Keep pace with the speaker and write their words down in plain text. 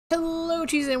Hello,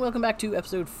 Cheese, and welcome back to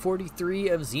episode 43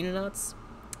 of Xenonauts.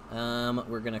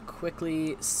 We're gonna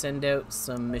quickly send out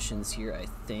some missions here, I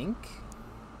think.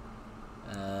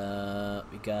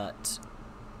 We got...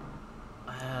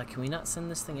 can we not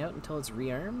send this thing out until it's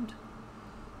rearmed?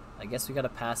 I guess we gotta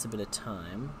pass a bit of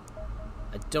time.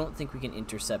 I don't think we can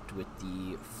intercept with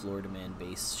the Florida Man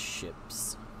base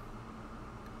ships.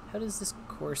 How does this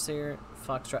Corsair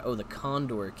Foxtrot... Oh, the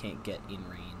Condor can't get in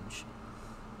range.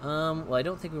 Well, I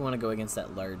don't think we want to go against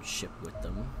that large ship with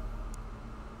them.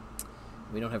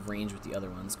 We don't have range with the other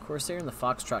ones. Corsair and the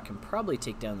Foxtrot can probably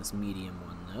take down this medium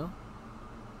one,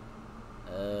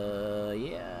 though.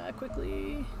 Yeah,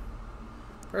 quickly.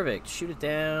 Perfect. Shoot it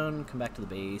down, come back to the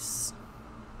base.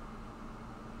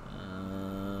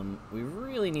 We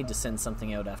really need to send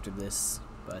something out after this,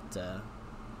 but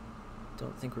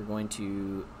don't think we're going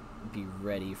to be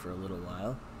ready for a little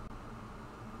while.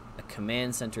 A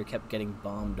command center kept getting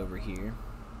bombed over here,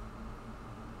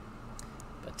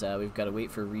 but we've got to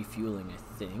wait for refueling, I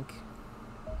think.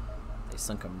 They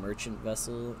sunk a merchant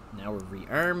vessel. Now we're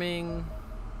rearming.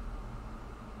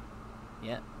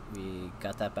 Yeah, we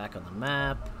got that back on the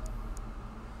map.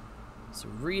 So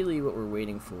really what we're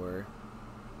waiting for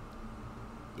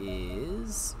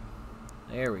is...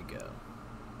 There we go.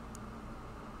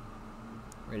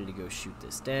 Ready to go shoot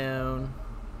this down.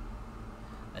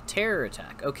 A terror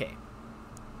attack. Okay.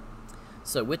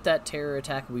 So with that terror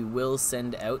attack, we will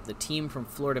send out the team from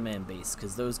Florida Man base,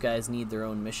 because those guys need their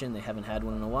own mission. They haven't had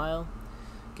one in a while.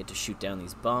 Get to shoot down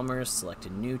these bombers, select a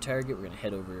new target. We're going to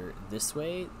head over this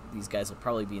way. These guys will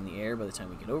probably be in the air by the time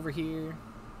we get over here.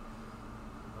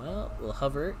 Well, we'll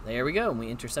hover. There we go. And we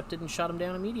intercepted and shot them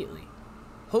down immediately.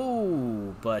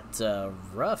 Oh, but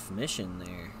rough mission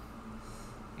there.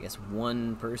 I guess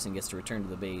one person gets to return to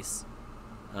the base.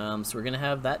 So we're going to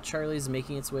have that Charlie's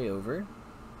making its way over.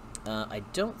 I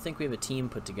don't think we have a team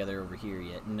put together over here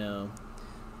yet. No.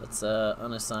 Let's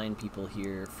unassign people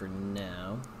here for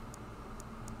now.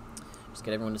 Just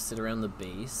get everyone to sit around the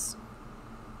base.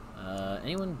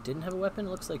 Anyone didn't have a weapon? It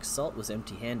looks like Salt was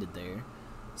empty-handed there.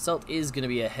 Salt is going to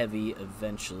be a heavy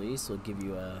eventually, so we'll give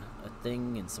you a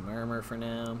thing and some armor for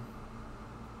now.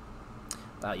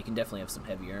 Wow, you can definitely have some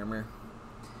heavy armor.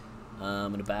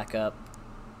 I'm going to back up.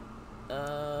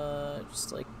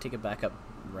 Just like take a backup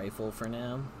rifle for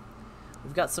now.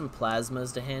 We've got some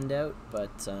plasmas to hand out,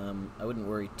 but I wouldn't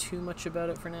worry too much about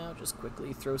it for now. Just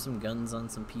quickly throw some guns on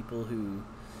some people who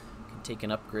can take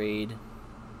an upgrade,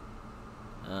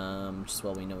 just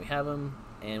while we know we have them.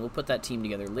 And we'll put that team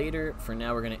together later. For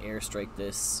now, we're going to airstrike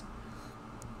this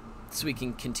so we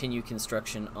can continue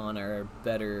construction on our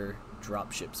better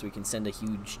dropship, so we can send a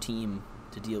huge team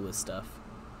to deal with stuff.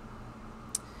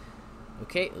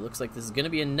 Okay, it looks like this is going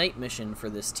to be a night mission for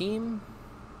this team.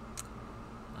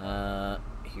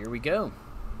 Here we go.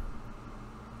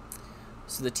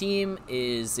 So the team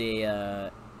is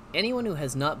anyone who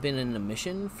has not been in a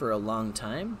mission for a long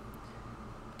time.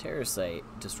 Terror site.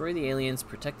 Destroy the aliens,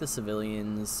 protect the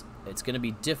civilians. It's going to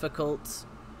be difficult.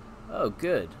 Oh,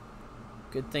 good.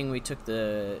 Good thing we took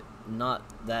the... not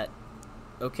that...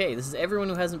 Okay, this is everyone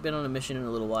who hasn't been on a mission in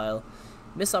a little while.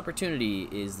 Miss Opportunity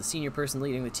is the senior person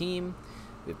leading the team.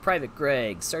 We have Private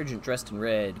Greg, Sergeant dressed in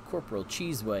red, Corporal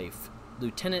Cheesewife,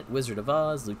 Lieutenant Wizard of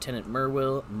Oz, Lieutenant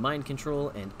Merwill, Mind Control,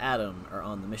 and Adam are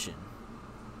on the mission.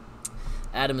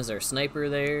 Adam is our sniper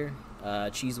there.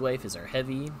 Cheesewife is our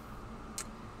heavy.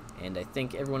 And I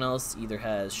think everyone else either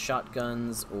has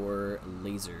shotguns or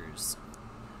lasers.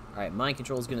 Alright, Mind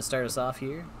Control is going to start us off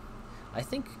here. I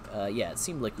think, yeah, it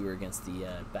seemed like we were against the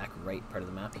back right part of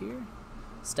the map here.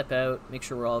 Step out, make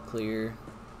sure we're all clear.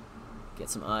 Get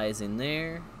some eyes in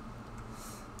there.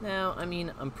 Now, I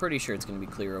mean, I'm pretty sure it's going to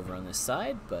be clear over on this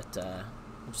side, but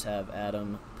we'll just have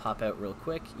Adam pop out real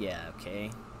quick. Yeah,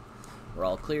 okay. We're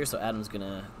all clear, so Adam's going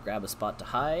to grab a spot to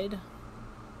hide.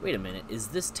 Wait a minute, is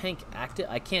this tank active?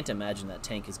 I can't imagine that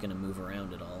tank is going to move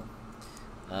around at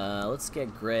all. Let's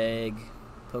get Greg,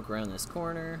 poke around this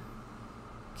corner.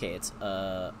 Okay, it's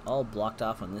all blocked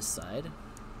off on this side.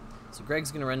 So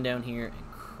Greg's going to run down here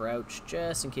and crouch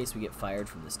just in case we get fired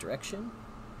from this direction.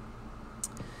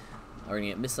 We're going to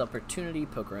get Miss Opportunity,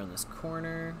 poke around this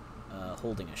corner,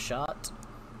 holding a shot.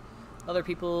 Other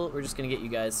people, we're just going to get you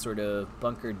guys sort of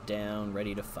bunkered down,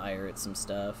 ready to fire at some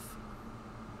stuff.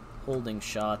 Holding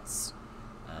shots.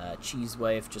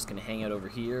 Cheesewife just going to hang out over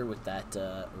here with that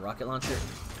rocket launcher.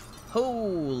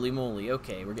 Holy moly,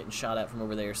 okay, we're getting shot at from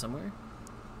over there somewhere.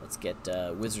 Let's get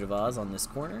Wizard of Oz on this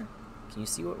corner. Can you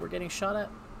see what we're getting shot at?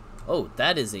 Oh,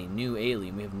 that is a new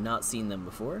alien. We have not seen them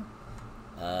before.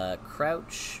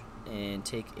 Crouch and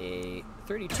take a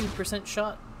 32%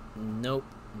 shot. Nope,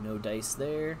 no dice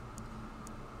there.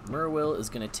 Merwill is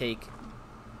going to take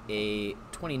a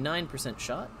 29%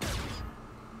 shot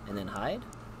and then hide.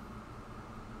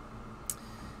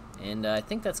 And I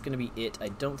think that's going to be it. I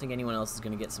don't think anyone else is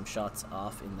going to get some shots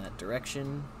off in that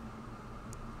direction.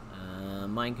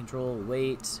 Mind control,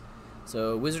 wait.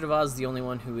 So Wizard of Oz is the only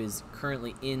one who is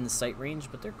currently in sight range,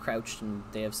 but they're crouched and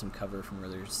they have some cover from where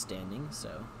they're standing,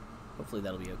 so hopefully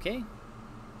that'll be okay.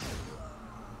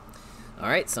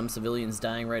 Alright, some civilians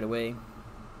dying right away.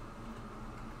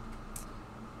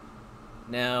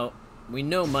 Now, we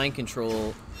know mind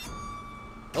control...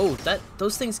 Oh,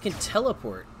 those things can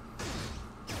teleport.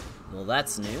 Well,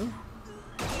 that's new.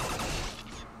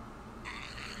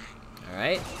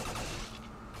 Alright.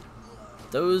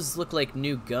 Those look like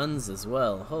new guns as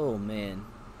well. Oh, man.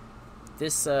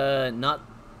 This, they're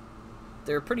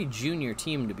a pretty junior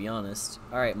team, to be honest.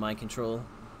 Alright, mind control.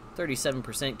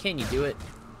 37%. Can you do it?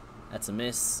 That's a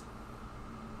miss.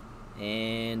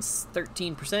 And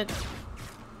 13%.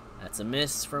 That's a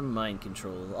miss from mind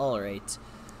control. Alright.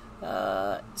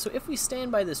 So if we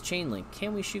stand by this chain link,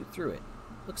 can we shoot through it?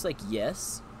 Looks like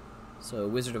yes. So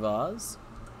Wizard of Oz.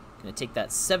 Gonna take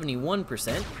that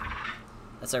 71%.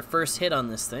 That's our first hit on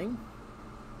this thing.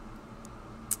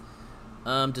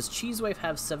 Does Cheesewife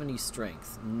have 70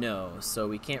 strength? No, so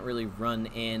we can't really run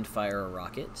and fire a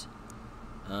rocket.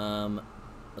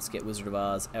 Let's get Wizard of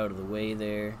Oz out of the way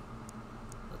there.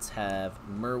 Let's have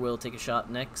Merwill take a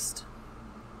shot next.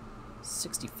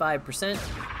 65%.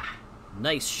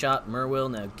 Nice shot, Merwill.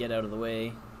 Now get out of the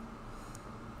way.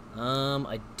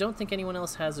 I don't think anyone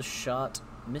else has a shot.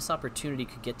 Miss Opportunity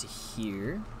could get to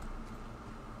here.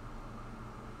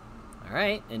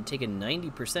 Alright, and take a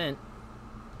 90%.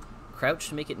 Crouch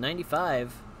to make it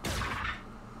 95.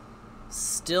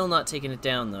 Still not taking it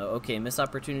down, though. Okay, Miss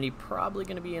Opportunity probably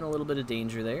going to be in a little bit of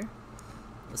danger there.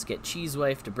 Let's get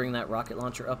Cheesewife to bring that rocket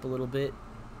launcher up a little bit.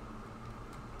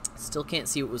 Still can't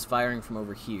see what was firing from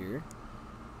over here.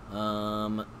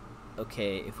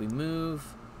 Okay, if we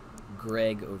move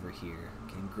Greg over here,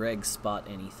 can Greg spot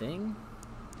anything?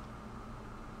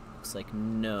 Looks like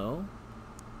no.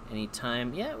 Any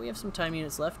time? Yeah, we have some time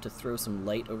units left to throw some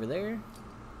light over there.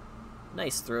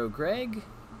 Nice throw, Greg.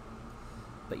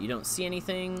 But you don't see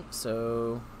anything,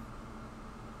 so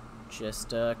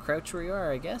just crouch where you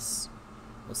are, I guess.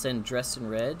 We'll send Dressed in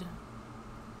Red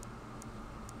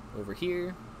over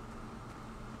here.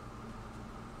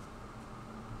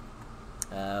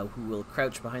 Who will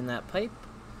crouch behind that pipe.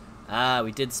 Ah,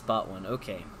 we did spot one.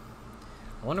 Okay.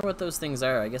 I wonder what those things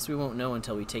are. I guess we won't know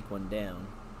until we take one down.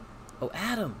 Oh,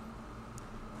 Adam!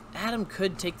 Adam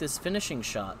could take this finishing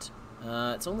shot.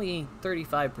 It's only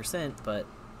 35%, but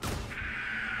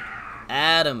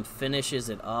Adam finishes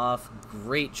it off.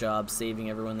 Great job saving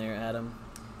everyone there, Adam.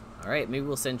 Alright, maybe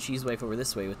we'll send Cheesewife over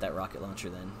this way with that rocket launcher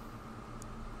then.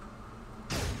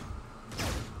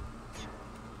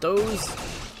 Those...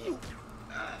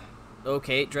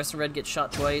 Okay, Dressed in Red gets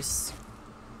shot twice.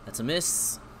 That's a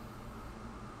miss.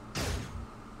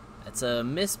 That's a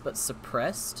miss, but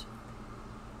suppressed.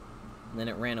 And then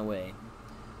it ran away.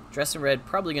 Dressed in Red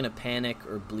probably going to panic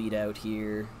or bleed out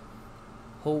here.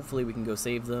 Hopefully we can go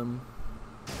save them.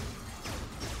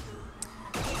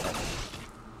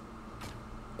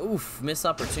 Oof, miss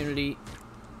opportunity.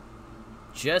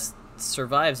 Just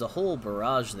survives a whole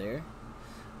barrage there.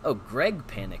 Oh, Greg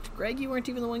panicked. Greg, you weren't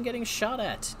even the one getting shot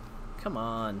at. Come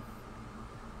on.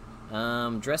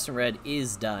 Dressed in Red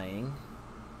is dying.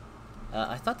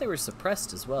 I thought they were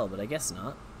suppressed as well, but I guess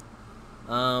not.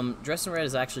 Dressed in Red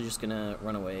is actually just gonna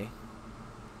run away.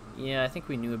 Yeah, I think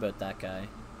we knew about that guy.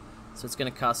 So it's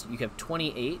gonna cost, you have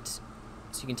 28,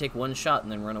 so you can take one shot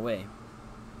and then run away.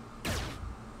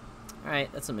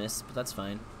 Alright, that's a miss, but that's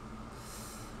fine.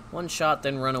 One shot,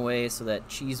 then run away so that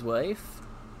Cheesewife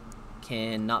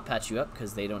can not patch you up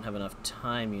because they don't have enough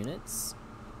time units.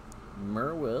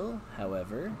 Merwill,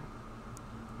 however,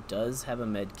 does have a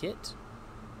med kit.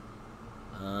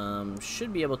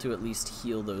 Should be able to at least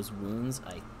heal those wounds,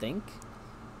 I think.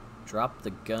 Drop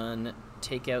the gun,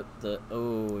 take out the...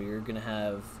 Oh, you're gonna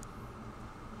have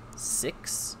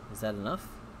 6? Is that enough?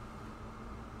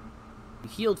 You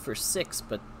healed for 6,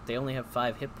 but they only have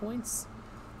 5 hit points?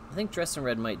 I think Dressed in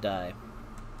Red might die.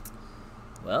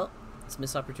 Well, let's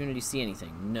miss opportunity to see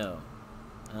anything. No.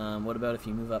 What about if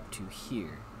you move up to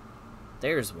here?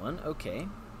 There's one, okay.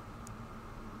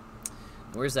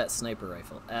 Where's that sniper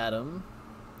rifle? Adam.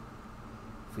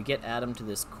 If we get Adam to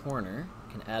this corner,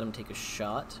 can Adam take a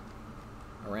shot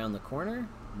around the corner?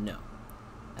 No.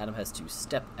 Adam has to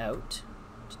step out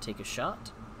to take a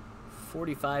shot.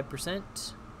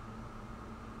 45%.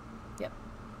 Yep.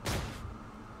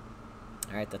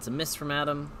 Alright, that's a miss from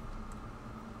Adam.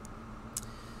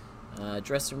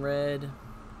 Dressed in red.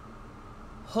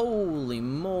 Holy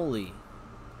moly.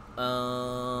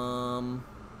 Well,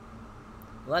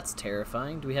 that's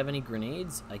terrifying. Do we have any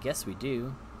grenades? I guess we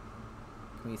do.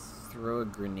 Can we throw a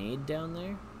grenade down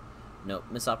there? Nope,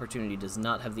 Miss Opportunity does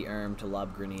not have the arm to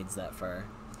lob grenades that far.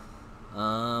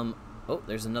 Oh,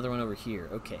 there's another one over here.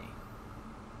 Okay.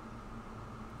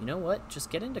 You know what? Just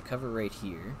get into cover right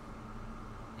here.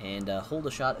 And hold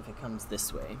a shot if it comes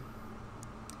this way.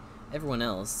 Everyone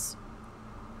else...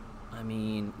 I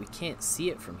mean, we can't see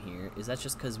it from here. Is that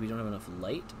just because we don't have enough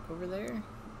light over there?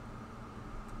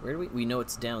 Where do we know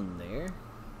it's down there?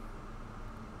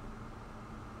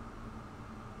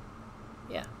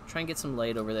 Yeah, try and get some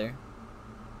light over there.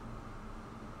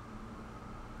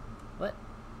 What?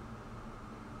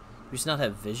 Do we just not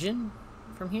have vision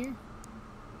from here?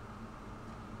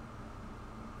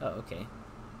 Oh, okay.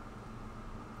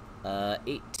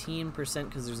 18%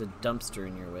 because there's a dumpster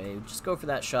in your way. Just go for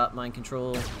that shot, mind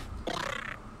control.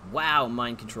 Wow,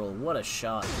 mind control, what a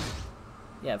shot.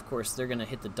 Yeah, of course, they're gonna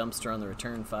hit the dumpster on the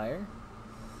return fire.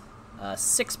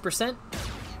 6%.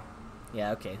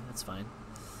 Yeah, okay, that's fine.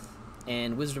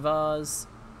 And Wizard of Oz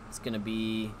is gonna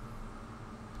be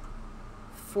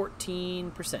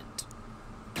 14%.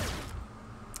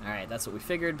 Alright, that's what we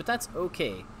figured, but that's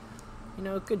okay. You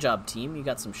know, good job, team. You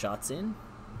got some shots in.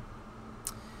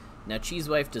 Now, Cheese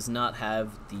Wife does not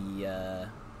have the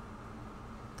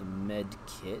med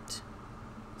kit.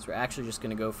 So we're actually just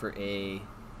going to go for a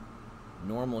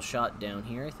normal shot down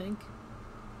here, I think.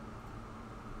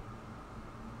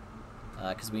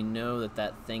 Because we know that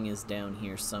that thing is down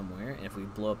here somewhere. And if we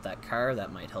blow up that car,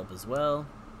 that might help as well.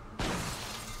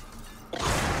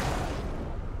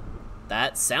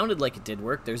 That sounded like it did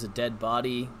work. There's a dead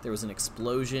body. There was an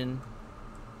explosion.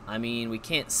 I mean, we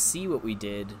can't see what we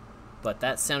did, but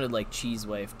that sounded like Cheese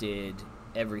Wife did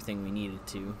everything we needed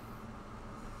to.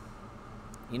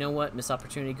 You know what, Miss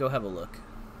Opportunity, go have a look.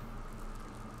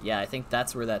 Yeah, I think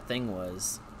that's where that thing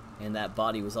was. And that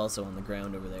body was also on the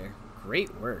ground over there.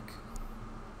 Great work.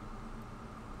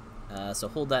 So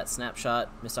hold that snapshot,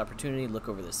 Miss Opportunity, look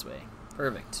over this way.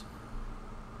 Perfect.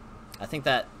 I think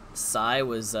that Psy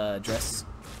was dressed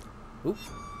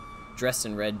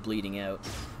in red, bleeding out.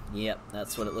 Yep,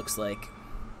 that's what it looks like.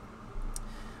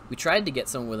 We tried to get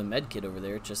someone with a med kit over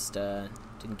there, just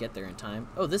didn't get there in time.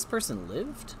 Oh, this person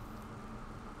lived?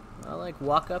 I'll like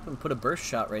walk up and put a burst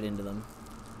shot right into them.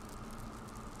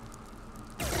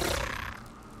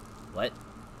 What?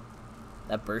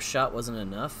 That burst shot wasn't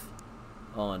enough?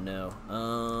 Oh no.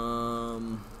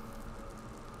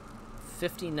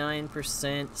 59%,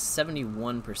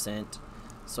 71%.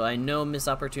 So I know Miss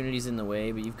Opportunity's in the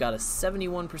way, but you've got a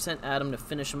 71% Adam to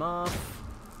finish him off.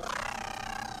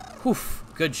 Whew,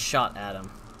 good shot, Adam.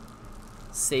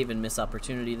 Saving Miss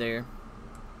Opportunity there.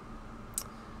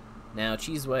 Now,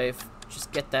 Cheese Wife,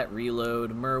 just get that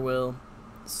reload. Merwill,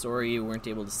 sorry you weren't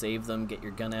able to save them. Get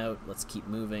your gun out. Let's keep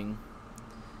moving.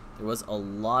 There was a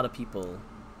lot of people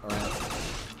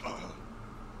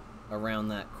around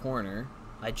that corner.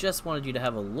 I just wanted you to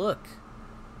have a look.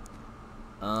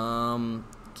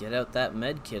 Get out that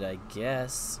med kit, I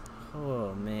guess.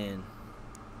 Oh, man.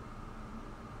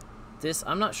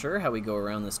 I'm not sure how we go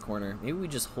around this corner. Maybe we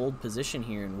just hold position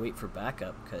here and wait for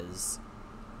backup, because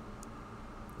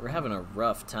we're having a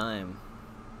rough time.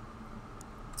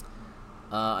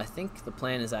 I think the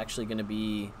plan is actually going to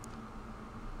be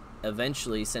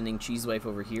eventually sending Cheese Wife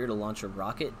over here to launch a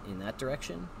rocket in that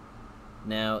direction.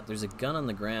 Now, there's a gun on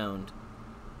the ground.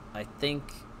 I think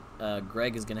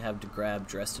Greg is going to have to grab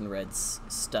Dressed in Red's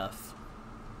stuff.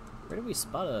 Where did we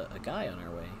spot a guy on our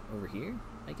way? Over here,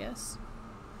 I guess?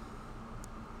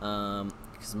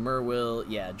 Because Merwill,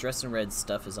 yeah, Dressed in Red's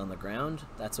stuff is on the ground.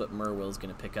 That's what Merwill's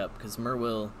going to pick up, because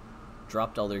Merwill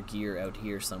dropped all their gear out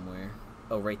here somewhere.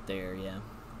 Oh, right there, yeah.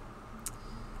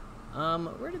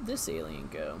 Where did this alien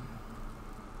go?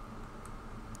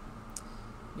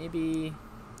 Maybe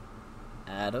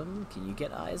Adam? Can you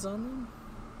get eyes on them?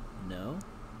 No.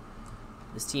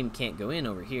 This team can't go in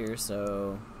over here,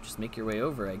 so just make your way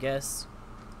over, I guess.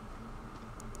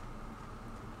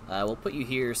 We'll put you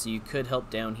here, so you could help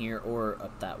down here or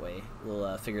up that way.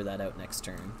 We'll figure that out next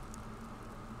turn.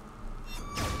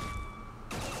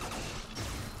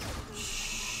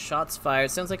 Shots fired.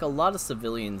 Sounds like a lot of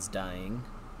civilians dying.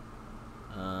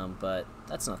 But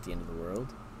that's not the end of the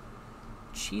world.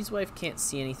 Cheese Wife can't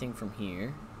see anything from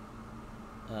here.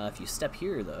 If you step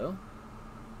here, though,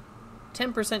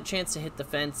 10% chance to hit the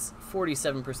fence,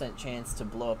 47% chance to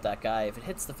blow up that guy. If it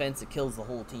hits the fence, it kills the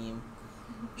whole team.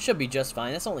 Should be just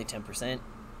fine. That's only 10%.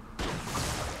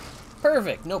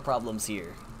 Perfect. No problems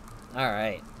here.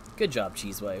 Alright. Good job,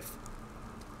 Cheese Wife.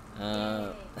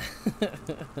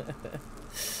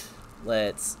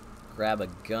 Let's grab a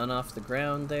gun off the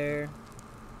ground there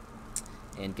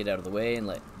and get out of the way and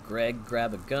let Greg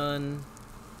grab a gun.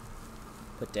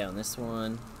 Put down this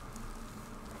one.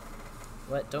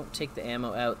 What? Don't take the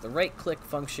ammo out. The right click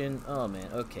function. Oh man,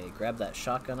 okay. Grab that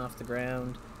shotgun off the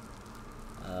ground.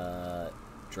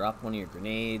 Drop one of your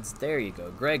grenades. There you go.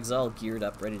 Greg's all geared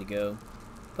up, ready to go.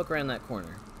 Poke around that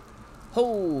corner.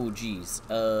 Oh, jeez.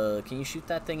 Can you shoot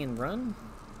that thing and run?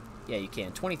 Yeah, you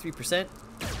can. 23%.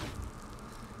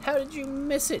 How did you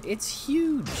miss it? It's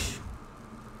huge.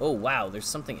 Oh, wow. There's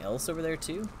something else over there,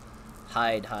 too.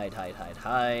 Hide, hide, hide, hide,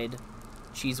 hide.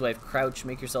 Cheesewife, crouch.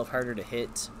 Make yourself harder to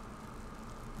hit.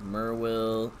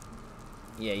 Merwill.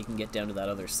 Yeah, you can get down to that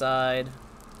other side.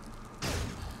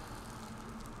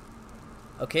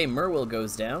 Okay, Merwill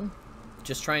goes down.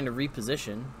 Just trying to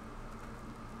reposition.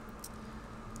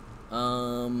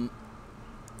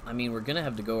 I mean, we're gonna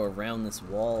have to go around this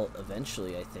wall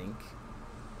eventually, I think.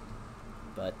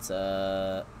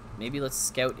 But, maybe let's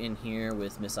scout in here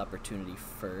with Miss Opportunity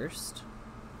first.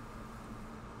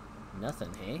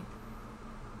 Nothing, hey?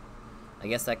 I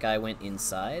guess that guy went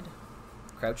inside.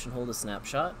 Crouch and hold a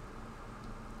snapshot.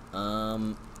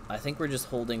 I think we're just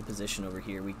holding position over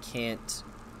here. We can't...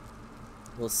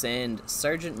 We'll send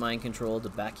Sergeant Mind Control to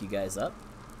back you guys up.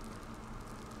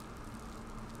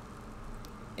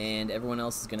 And everyone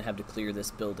else is going to have to clear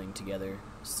this building together.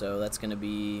 So that's going to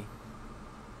be...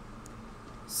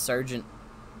 Sergeant...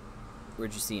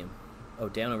 Where'd you see him? Oh,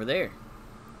 down over there.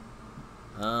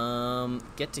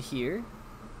 Get to here.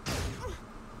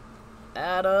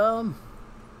 Adam!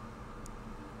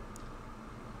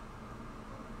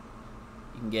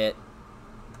 You can get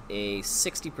a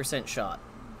 60% shot.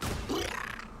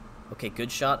 Okay,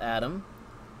 good shot, Adam.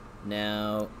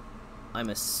 Now, I'm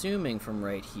assuming from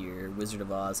right here, Wizard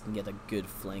of Oz can get a good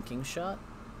flanking shot.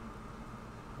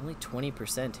 Only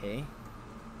 20%, hey?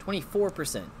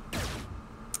 24%.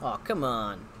 Oh, come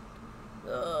on.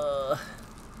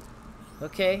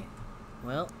 Okay.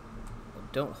 Well,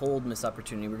 don't hold Miss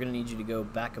Opportunity. We're going to need you to go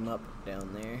back him up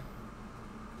down there.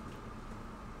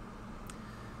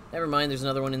 Never mind, there's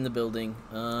another one in the building.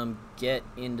 Get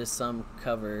into some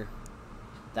cover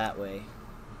that way.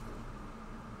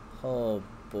 Oh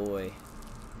boy.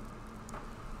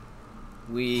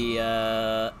 We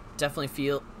definitely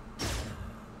feel...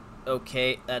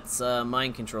 Okay, that's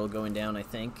mind control going down, I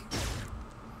think.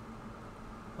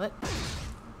 What?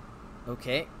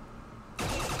 Okay.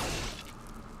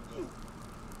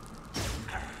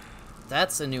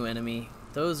 That's a new enemy.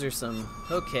 Those are some...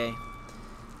 Okay.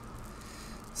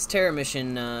 This terror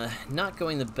mission, not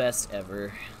going the best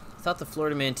ever. I thought the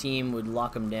Florida Man team would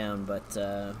lock them down,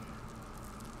 but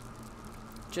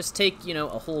just take, you know,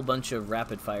 a whole bunch of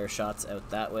rapid fire shots out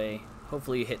that way.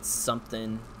 Hopefully you hit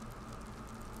something.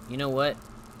 You know what?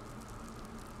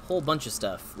 Whole bunch of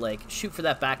stuff. Like, shoot for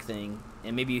that back thing,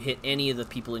 and maybe you hit any of the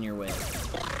people in your way.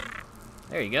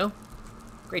 There you go.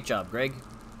 Great job, Greg.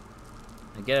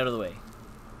 Now get out of the way.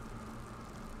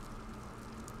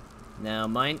 Now,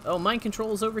 mind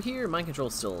control's over here. Mind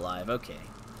control's still alive. Okay.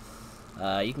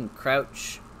 You can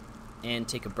crouch and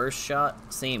take a burst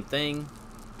shot. Same thing.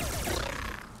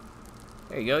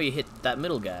 There you go. You hit that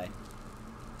middle guy.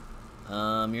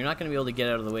 You're not going to be able to get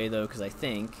out of the way, though, because I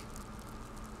think...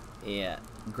 Yeah,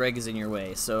 Greg is in your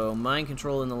way. So, mind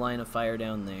control in the line of fire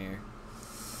down there.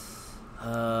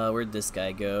 Where'd this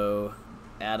guy go?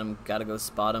 Adam, gotta go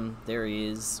spot him. There he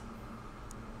is.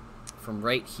 From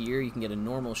right here, you can get a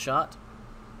normal shot.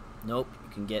 Nope, you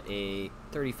can get a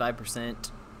 35%.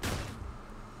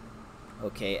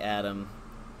 Okay, Adam.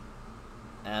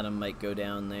 Adam might go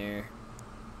down there.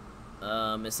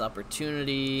 Miss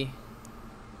Opportunity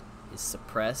is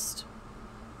suppressed.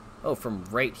 Oh, from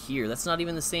right here. That's not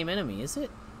even the same enemy, is it?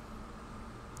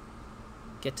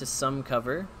 Get to some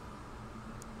cover.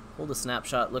 Hold a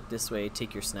snapshot, look this way,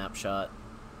 take your snapshot.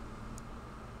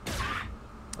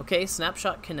 Okay,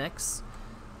 snapshot connects,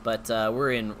 but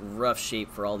we're in rough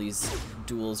shape for all these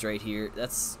duels right here.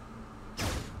 That's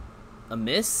a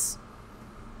miss.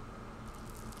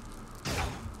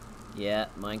 Yeah,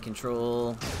 mind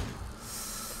control.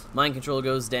 Mind control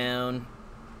goes down.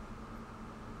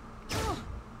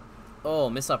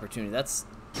 Oh, miss opportunity. That's...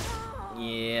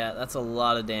 Yeah, that's a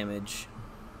lot of damage.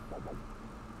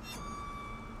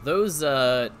 Those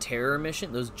terror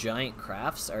mission, those giant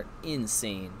crafts are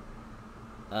insane.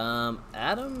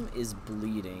 Adam is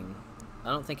bleeding. I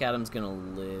don't think Adam's gonna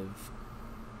live.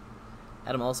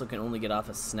 Adam also can only get off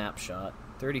a snapshot.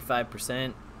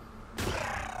 35%.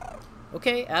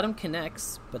 Okay, Adam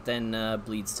connects, but then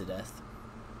bleeds to death.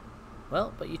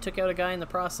 Well, but you took out a guy in the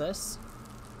process.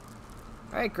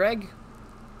 Alright, Greg.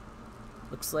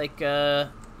 Looks like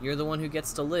you're the one who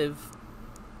gets to live.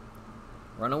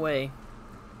 Run away.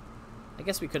 I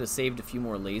guess we could have saved a few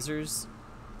more lasers.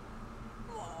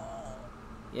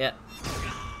 Yeah.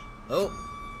 Oh.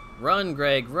 Run,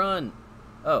 Greg, run.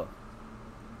 Oh.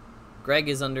 Greg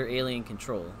is under alien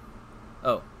control.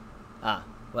 Oh. Ah,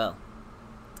 well.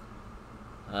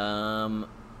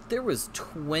 There was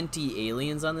 20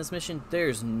 aliens on this mission?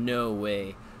 There's no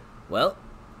way. Well,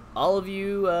 all of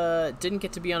you didn't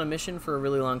get to be on a mission for a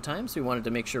really long time, so we wanted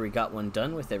to make sure we got one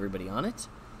done with everybody on it.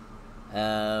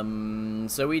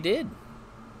 So we did.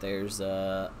 There's,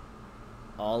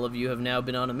 all of you have now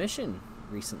been on a mission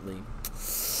recently.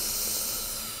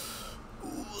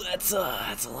 Ooh, that's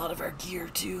a lot of our gear,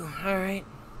 too. Alright.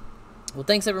 Well,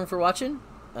 thanks everyone for watching.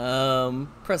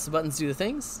 Press the buttons, do the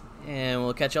things, and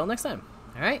we'll catch y'all next time.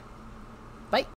 Alright? Bye.